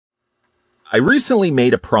I recently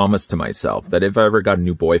made a promise to myself that if I ever got a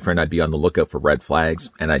new boyfriend, I'd be on the lookout for red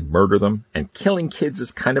flags, and I'd murder them, and killing kids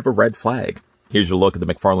is kind of a red flag. Here's your look at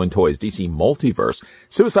the McFarlane Toys DC Multiverse,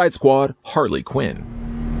 Suicide Squad, Harley Quinn.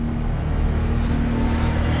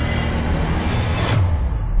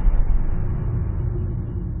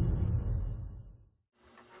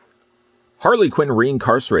 Harley Quinn,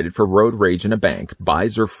 reincarcerated for road rage in a bank,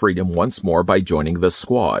 buys her freedom once more by joining the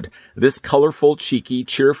squad. This colorful, cheeky,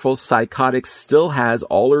 cheerful psychotic still has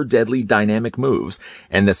all her deadly dynamic moves,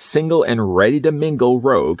 and the single and ready-to-mingle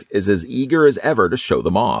rogue is as eager as ever to show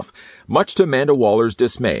them off. Much to Amanda Waller's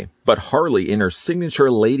dismay, but Harley, in her signature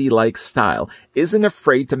ladylike style, isn't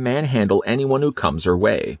afraid to manhandle anyone who comes her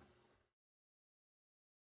way.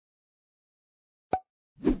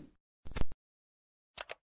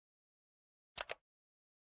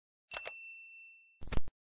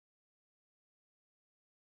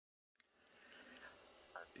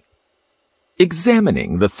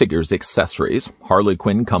 Examining the figure's accessories, Harley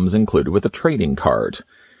Quinn comes included with a trading card.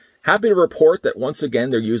 Happy to report that once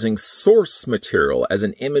again they're using source material as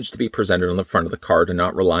an image to be presented on the front of the card and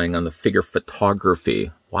not relying on the figure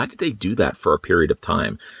photography. Why did they do that for a period of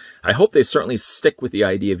time? I hope they certainly stick with the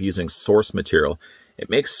idea of using source material.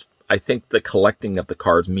 It makes, I think, the collecting of the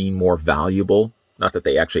cards mean more valuable. Not that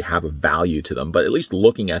they actually have a value to them, but at least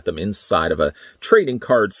looking at them inside of a trading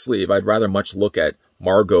card sleeve, I'd rather much look at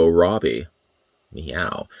Margot Robbie.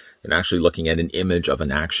 Meow, and actually looking at an image of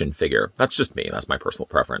an action figure. That's just me. That's my personal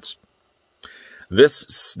preference.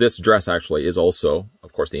 This dress actually is also,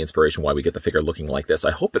 of course, the inspiration why we get the figure looking like this.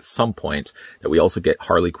 I hope at some point that we also get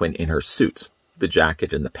Harley Quinn in her suit, the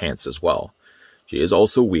jacket and the pants as well. She is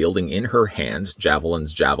also wielding in her hand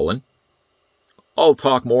Javelin's javelin. I'll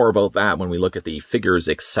talk more about that when we look at the figure's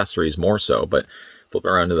accessories more so, but flip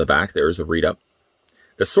around to the back, there's the read-up.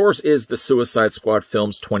 The source is the Suicide Squad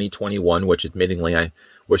films 2021, which admittingly I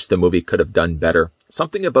wish the movie could have done better.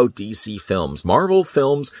 Something about DC films. Marvel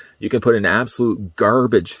films, you can put an absolute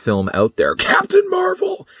garbage film out there. Captain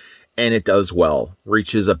Marvel! And it does well.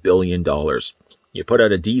 Reaches $1 billion. You put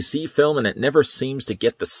out a DC film and it never seems to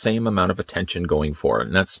get the same amount of attention going for it.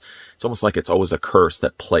 And it's almost like it's always a curse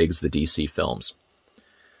that plagues the DC films.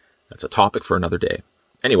 That's a topic for another day.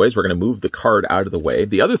 Anyways, we're going to move the card out of the way.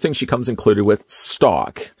 The other thing she comes included with,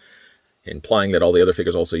 stock. Implying that all the other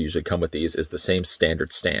figures also usually come with these is the same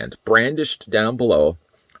standard stand. Brandished down below.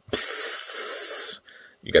 Psst.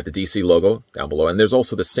 You got the DC logo down below. And there's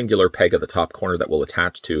also the singular peg at the top corner that will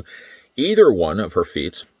attach to either one of her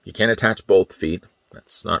feet. You can't attach both feet.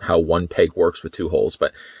 That's not how one peg works with two holes.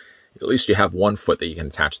 But at least you have one foot that you can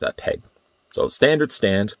attach to that peg. So standard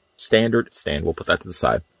stand. Standard stand. We'll put that to the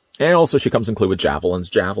side. And also she comes included with Javelin's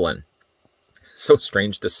javelin. So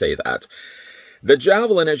strange to say that. The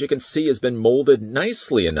javelin, as you can see, has been molded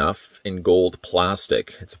nicely enough in gold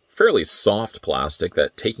plastic. It's fairly soft plastic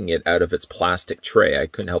that, taking it out of its plastic tray, I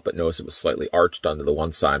couldn't help but notice it was slightly arched onto the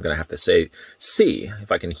one side. I'm going to have to see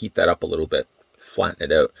if I can heat that up a little bit,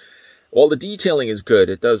 flatten it out. While the detailing is good,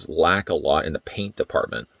 it does lack a lot in the paint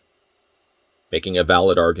department. Making a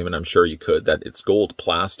valid argument, I'm sure you could, that it's gold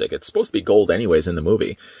plastic. It's supposed to be gold anyways in the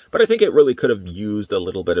movie, but I think it really could have used a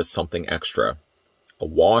little bit of something extra. A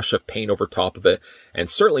wash of paint over top of it, and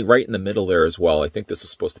certainly right in the middle there as well. I think this is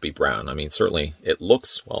supposed to be brown. I mean, certainly it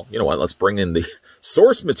looks, well, you know what, let's bring in the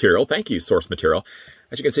source material. Thank you, source material.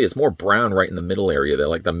 As you can see, it's more brown right in the middle area there,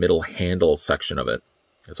 like the middle handle section of it.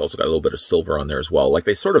 It's also got a little bit of silver on there as well. Like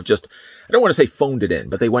they sort of just, I don't want to say phoned it in,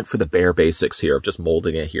 but they went for the bare basics here of just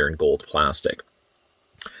molding it here in gold plastic.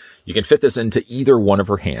 You can fit this into either one of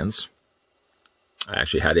her hands. I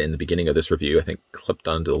actually had it in the beginning of this review, I think clipped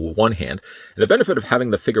onto one hand. And the benefit of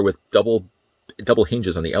having the figure with double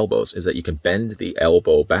hinges on the elbows is that you can bend the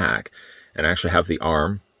elbow back and actually have the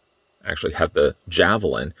arm, actually have the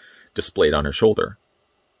javelin displayed on her shoulder,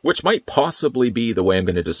 which might possibly be the way I'm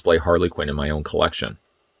going to display Harley Quinn in my own collection.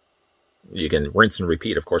 You can rinse and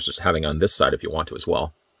repeat, of course, just having on this side if you want to as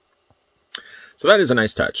well. So that is a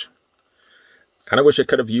nice touch. Kind of wish it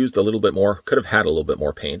could have used a little bit more, could have had a little bit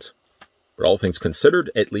more paint. But all things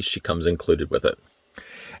considered, at least she comes included with it.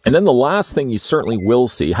 And then the last thing you certainly will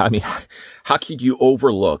see, I mean, how could you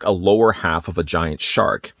overlook a lower half of a giant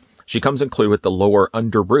shark? She comes included with the lower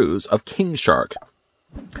underoos of King Shark.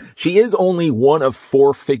 She is only one of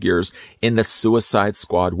 4 figures in the Suicide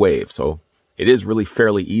Squad wave, so it is really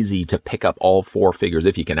fairly easy to pick up all 4 figures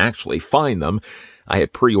if you can actually find them. I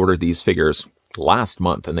had pre-ordered these figures last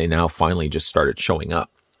month, and they now finally just started showing up.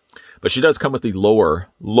 But she does come with the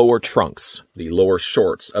lower trunks, the lower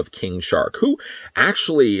shorts of King Shark. Who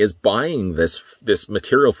actually is buying this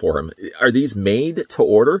material for him? Are these made to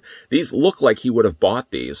order? These look like he would have bought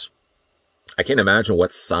these I can't imagine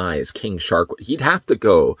what size King Shark. He'd have to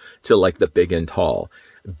go to like the Big and Tall.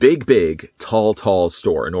 Big, tall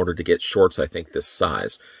store in order to get shorts, I think, this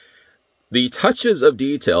size. The touches of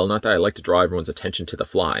detail, not that I like to draw everyone's attention to the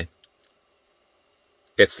fly.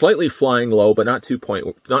 It's slightly flying low, but not to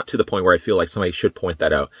the point where I feel like somebody should point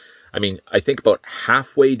that out. I mean, I think about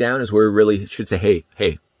halfway down is where we really should say,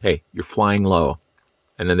 hey, you're flying low.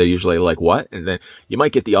 And then they're usually like, what? And then you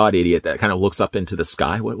might get the odd idiot that kind of looks up into the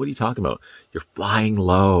sky. What are you talking about? You're flying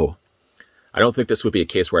low. I don't think this would be a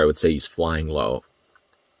case where I would say he's flying low.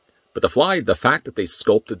 But the fact that they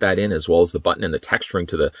sculpted that in, as well as the button and the texturing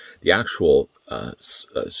to the actual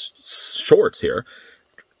shorts here,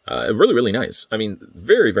 really nice. I mean,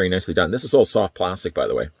 very, very nicely done. This is all soft plastic, by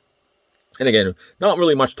the way. And again, not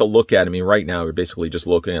really much to look at. I mean, right now, we're basically just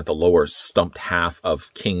looking at the lower stumped half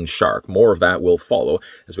of King Shark. More of that will follow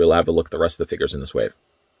as we'll have a look at the rest of the figures in this wave.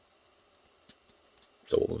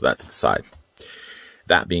 So we'll move that to the side.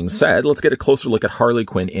 That being said, let's get a closer look at Harley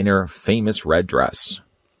Quinn in her famous red dress.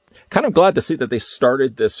 Kind of glad to see that they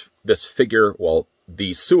started this figure, well,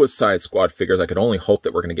 the Suicide Squad figures. I could only hope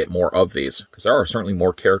that we're going to get more of these, because there are certainly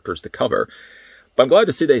more characters to cover. But I'm glad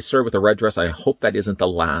to see they started with a red dress. I hope that isn't the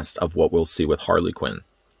last of what we'll see with Harley Quinn.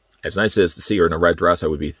 As nice as it is to see her in a red dress, I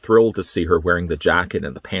would be thrilled to see her wearing the jacket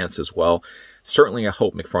and the pants as well. Certainly, I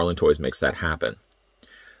hope McFarlane Toys makes that happen.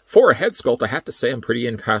 For a head sculpt, I have to say I'm pretty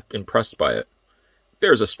impressed by it.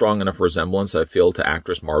 There's a strong enough resemblance, I feel, to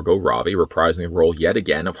actress Margot Robbie, reprising the role yet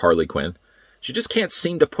again of Harley Quinn. She just can't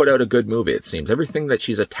seem to put out a good movie, it seems. Everything that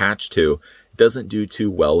she's attached to doesn't do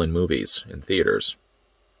too well in movies, in theaters.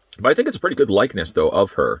 But I think it's a pretty good likeness, though,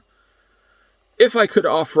 of her. If I could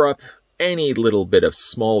offer up any little bit of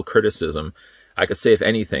small criticism, I could say, if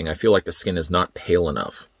anything, I feel like the skin is not pale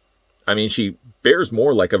enough. I mean, she bears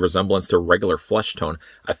more like a resemblance to regular flesh tone.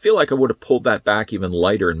 I feel like I would have pulled that back even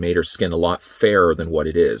lighter and made her skin a lot fairer than what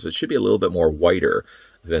it is. It should be a little bit more whiter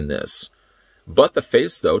than this. But the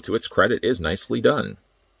face, though, to its credit, is nicely done.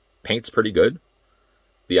 Paint's pretty good.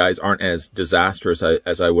 The eyes aren't as disastrous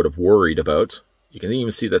as I would have worried about. You can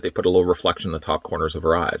even see that they put a little reflection in the top corners of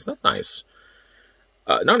her eyes. That's nice.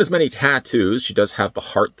 Not as many tattoos. She does have the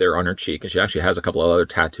heart there on her cheek, and she actually has a couple of other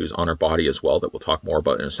tattoos on her body as well that we'll talk more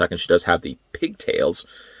about in a second. She does have the pigtails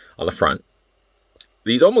on the front.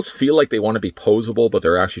 These almost feel like they want to be posable, but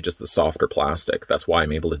they're actually just the softer plastic. That's why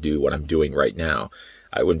I'm able to do what I'm doing right now.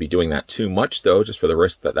 I wouldn't be doing that too much, though, just for the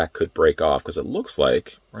risk that that could break off, because it looks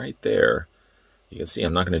like right there, you can see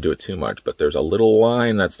I'm not going to do it too much, but there's a little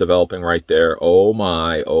line that's developing right there. Oh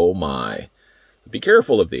my, oh my. Be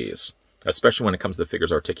careful of these, especially when it comes to the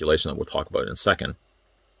figure's articulation that we'll talk about in a second.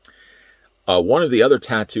 One of the other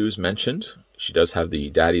tattoos mentioned, she does have the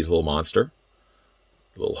Daddy's Little Monster.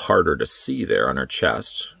 A little harder to see there on her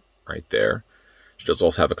chest, right there. She does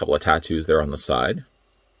also have a couple of tattoos there on the side.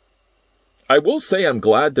 I will say I'm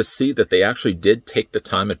glad to see that they actually did take the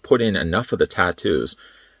time and put in enough of the tattoos.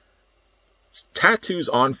 Tattoos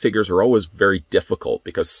on figures are always very difficult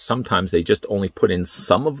because sometimes they just only put in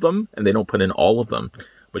some of them and they don't put in all of them.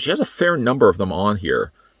 But she has a fair number of them on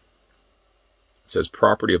here. It says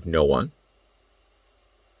property of no one.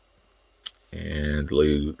 And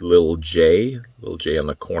little J on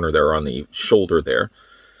the corner there, on the shoulder there.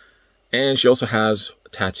 And she also has a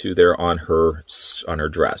tattoo there on her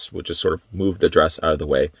dress, which just sort of moved the dress out of the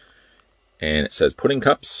way. And it says pudding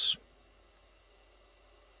cups.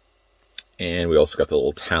 And we also got the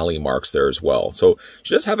little tally marks there as well. So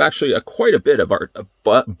she does have actually quite a bit of art,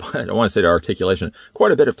 but I don't want to say the articulation,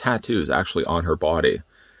 quite a bit of tattoos actually on her body.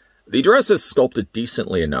 The dress is sculpted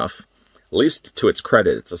decently enough. At least to its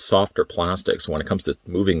credit, it's a softer plastic. So when it comes to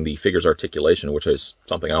moving the figure's articulation, which is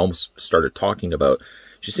something I almost started talking about,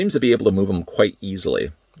 she seems to be able to move them quite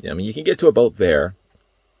easily. I mean, you can get to about there.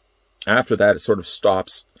 After that, it sort of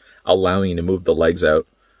stops allowing you to move the legs out.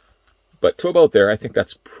 But to about there, I think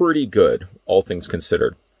that's pretty good, all things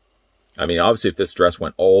considered. I mean, obviously, if this dress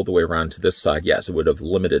went all the way around to this side, yes, it would have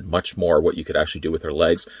limited much more what you could actually do with her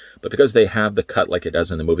legs. But because they have the cut like it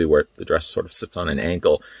does in the movie where the dress sort of sits on an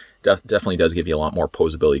ankle, definitely does give you a lot more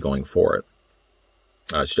posability going for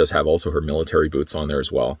it. She does have also her military boots on there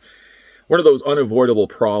as well. One of those unavoidable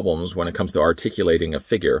problems when it comes to articulating a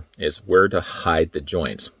figure is where to hide the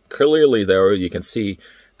joint. Clearly, though, you can see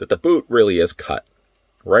that the boot really is cut.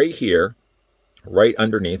 Right here, right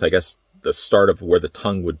underneath, I guess, the start of where the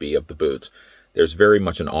tongue would be of the boot, there's very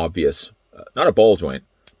much an obvious, not a ball joint,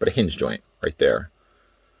 but a hinge joint right there.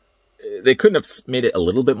 They couldn't have made it a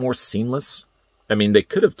little bit more seamless. I mean, they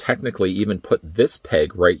could have technically even put this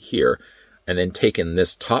peg right here and then taken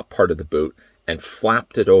this top part of the boot and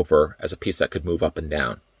flapped it over as a piece that could move up and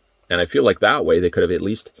down. And I feel like that way they could have at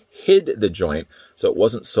least hid the joint so it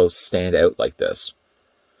wasn't so stand out like this.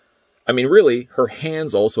 I mean, really, her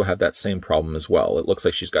hands also have that same problem as well. It looks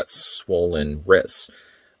like she's got swollen wrists.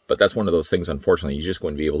 But that's one of those things, unfortunately, you're just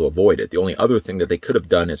going to be able to avoid it. The only other thing that they could have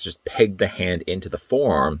done is just peg the hand into the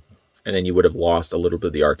forearm, and then you would have lost a little bit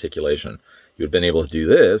of the articulation. You would have been able to do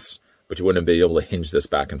this, but you wouldn't have been able to hinge this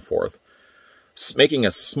back and forth. Making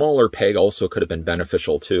a smaller peg also could have been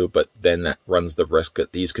beneficial too, but then that runs the risk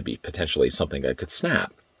that these could be potentially something that could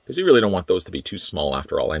snap, because you really don't want those to be too small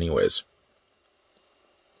after all anyways.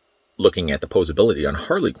 Looking at the posability on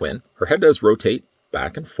Harley Quinn, her head does rotate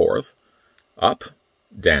back and forth, up,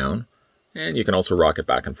 down, and you can also rock it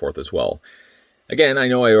back and forth as well. Again, I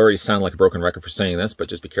know I already sound like a broken record for saying this, but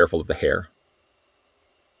just be careful of the hair.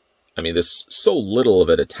 I mean, there's so little of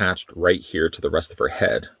it attached right here to the rest of her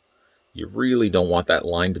head. You really don't want that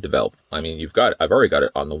line to develop. I mean, I've already got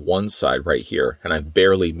it on the one side right here, and I've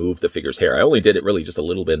barely moved the figure's hair. I only did it really just a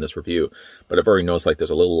little bit in this review, but I've already noticed like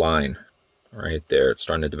there's a little line right there. It's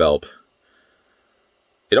starting to develop.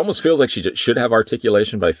 It almost feels like she should have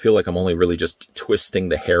articulation, but I feel like I'm only really just twisting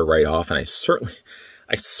the hair right off, and I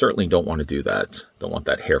certainly don't want to do that. Don't want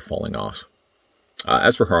that hair falling off.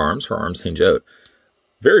 As for her arms hinge out.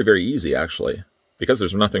 Very, very easy, actually, because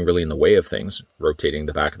there's nothing really in the way of things, rotating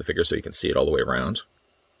the back of the figure so you can see it all the way around.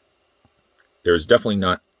 There's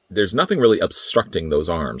nothing really obstructing those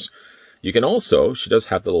arms. You can also, she does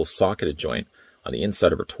have the little socketed joint on the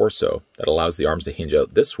inside of her torso that allows the arms to hinge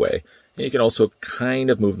out this way. And you can also kind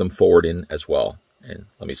of move them forward in as well. And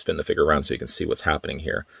let me spin the figure around so you can see what's happening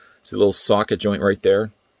here. See the little socket joint right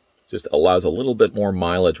there? Just allows a little bit more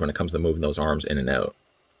mileage when it comes to moving those arms in and out.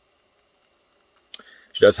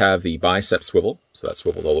 She does have the bicep swivel, so that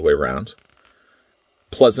swivels all the way around.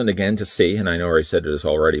 Pleasant again to see, and I know I already said this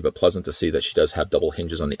already, but pleasant to see that she does have double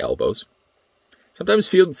hinges on the elbows. Sometimes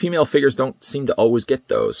female figures don't seem to always get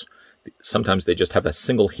those. Sometimes they just have a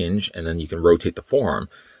single hinge, and then you can rotate the forearm.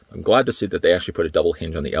 I'm glad to see that they actually put a double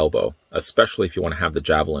hinge on the elbow, especially if you want to have the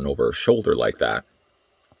javelin over her shoulder like that.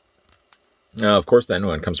 Now, of course, then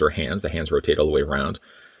when it comes to her hands, the hands rotate all the way around.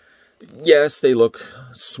 Yes, they look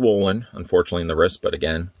swollen, unfortunately, in the wrist, but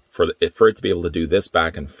again, for it to be able to do this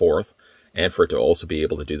back and forth, and for it to also be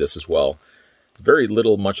able to do this as well, there's very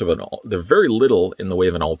little in the way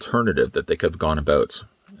of an alternative that they could have gone about,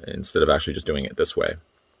 instead of actually just doing it this way.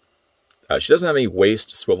 She doesn't have any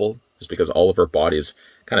waist swivel, just because all of her body is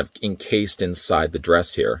kind of encased inside the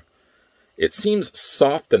dress here. It seems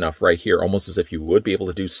soft enough right here, almost as if you would be able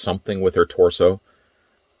to do something with her torso,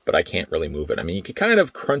 but I can't really move it. I mean, you can kind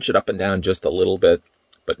of crunch it up and down just a little bit,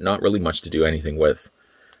 but not really much to do anything with.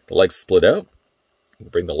 The legs split out. You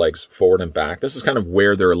bring the legs forward and back. This is kind of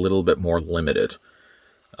where they're a little bit more limited.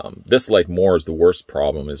 This leg more is the worst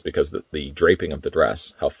problem, is because the draping of the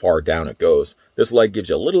dress, how far down it goes. This leg gives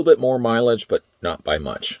you a little bit more mileage, but not by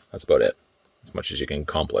much. That's about it. As much as you can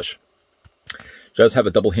accomplish. She does have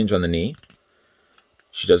a double hinge on the knee.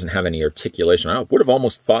 She doesn't have any articulation. I would have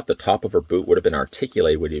almost thought the top of her boot would have been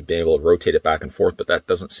articulated, would you be able to rotate it back and forth, but that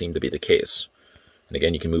doesn't seem to be the case. And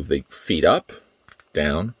again, you can move the feet up,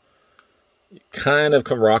 down. You kind of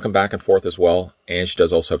come rocking back and forth as well. And she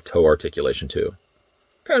does also have toe articulation too.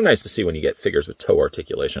 Kind of nice to see when you get figures with toe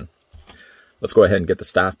articulation. Let's go ahead and get the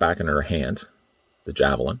staff back in her hand. The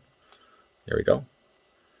javelin. There we go.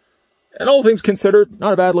 And all things considered,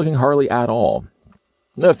 not a bad looking Harley at all.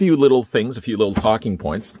 A few little things, a few little talking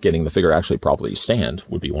points. Getting the figure actually properly stand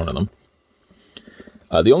would be one of them.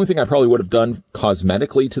 The only thing I probably would have done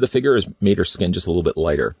cosmetically to the figure is made her skin just a little bit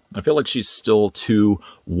lighter. I feel like she's still too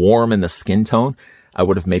warm in the skin tone. I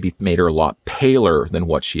would have maybe made her a lot paler than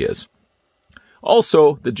what she is.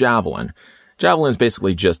 Also, the javelin. Javelin is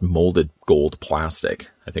basically just molded gold plastic.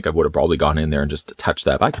 I think I would have probably gone in there and just touched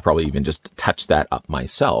that. I could probably even just touch that up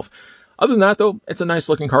myself. Other than that, though, it's a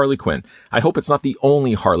nice-looking Harley Quinn. I hope it's not the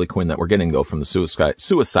only Harley Quinn that we're getting, though, from the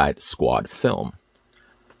Suicide Squad film.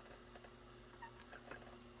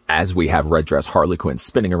 As we have Red Dress Harley Quinn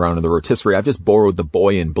spinning around in the rotisserie, I've just borrowed the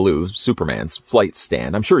boy in blue, Superman's flight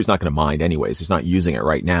stand. I'm sure he's not going to mind anyways. He's not using it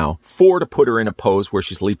right now. To put her in a pose where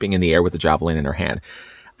she's leaping in the air with the javelin in her hand.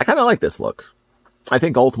 I kind of like this look. I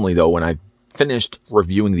think ultimately, though, when I finished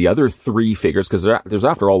reviewing the other 3 figures, because there's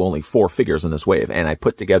after all only 4 figures in this wave, and I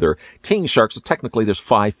put together King Shark, so technically there's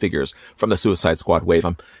 5 figures from the Suicide Squad wave.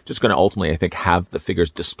 I'm just going to ultimately, I think, have the figures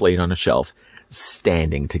displayed on a shelf,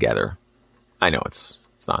 standing together. I know it's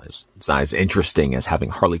not as interesting as having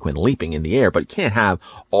Harley Quinn leaping in the air, but you can't have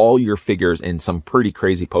all your figures in some pretty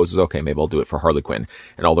crazy poses. Okay, maybe I'll do it for Harley Quinn,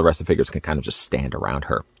 and all the rest of the figures can kind of just stand around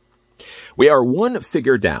her. We are 1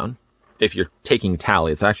 figure down if you're taking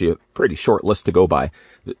tally. It's actually a pretty short list to go by.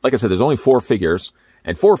 Like I said, there's only 4 figures.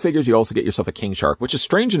 And 4 figures, you also get yourself a King Shark, which is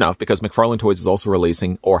strange enough because McFarlane Toys is also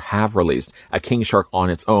releasing, or have released, a King Shark on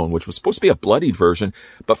its own, which was supposed to be a bloodied version.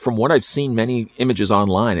 But from what I've seen many images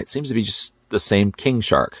online, it seems to be just the same King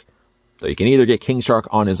Shark. So you can either get King Shark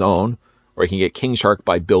on his own, or you can get King Shark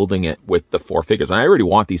by building it with the 4 figures. And I already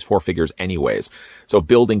want these 4 figures anyways. So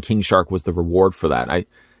building King Shark was the reward for that. I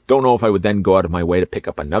don't know if I would then go out of my way to pick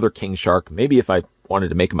up another King Shark. Maybe if I wanted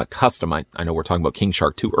to make him a custom. I know we're talking about King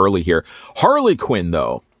Shark too early here. Harley Quinn,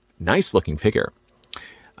 though. Nice looking figure.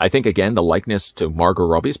 I think, again, the likeness to Margot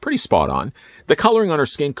Robbie is pretty spot on. The coloring on her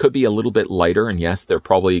skin could be a little bit lighter, and yes, there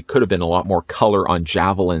probably could have been a lot more color on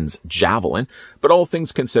Javelin's Javelin, but all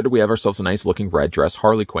things considered, we have ourselves a nice looking red dress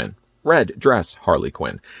Harley Quinn. Red dress Harley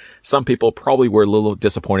Quinn. Some people probably were a little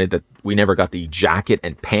disappointed that we never got the jacket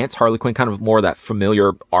and pants Harley Quinn, kind of more of that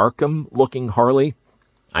familiar Arkham looking Harley.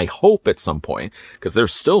 I hope at some point, because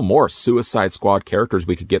there's still more Suicide Squad characters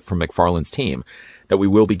we could get from McFarlane's team, that we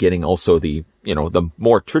will be getting also the, the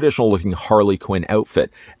more traditional looking Harley Quinn outfit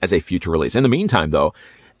as a future release. In the meantime, though,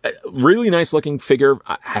 really nice looking figure.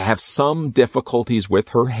 I have some difficulties with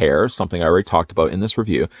her hair, something I already talked about in this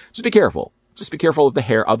review. Just be careful. Just be careful of the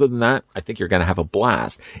hair. Other than that, I think you're going to have a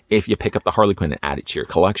blast if you pick up the Harley Quinn and add it to your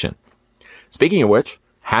collection. Speaking of which,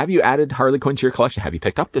 have you added Harley Quinn to your collection? Have you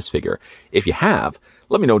picked up this figure? If you have,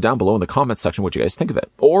 let me know down below in the comments section what you guys think of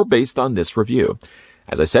it, or based on this review.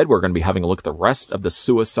 As I said, we're going to be having a look at the rest of the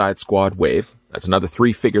Suicide Squad wave. That's another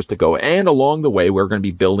 3 figures to go. And along the way, we're going to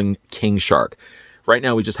be building King Shark. Right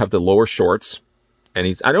now, we just have the lower shorts. And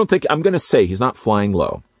I'm going to say he's not flying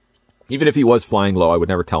low. Even if he was flying low, I would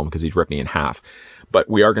never tell him because he'd rip me in half. But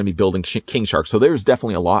we are going to be building King Shark. So there's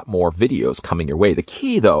definitely a lot more videos coming your way. The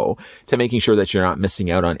key, though, to making sure that you're not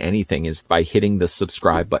missing out on anything is by hitting the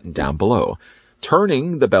subscribe button down below.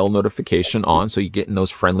 Turning the bell notification on so you get in those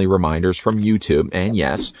friendly reminders from YouTube. And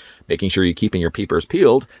yes, making sure you're keeping your peepers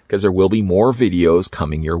peeled because there will be more videos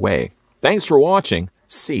coming your way. Thanks for watching.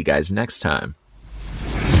 See you guys next time.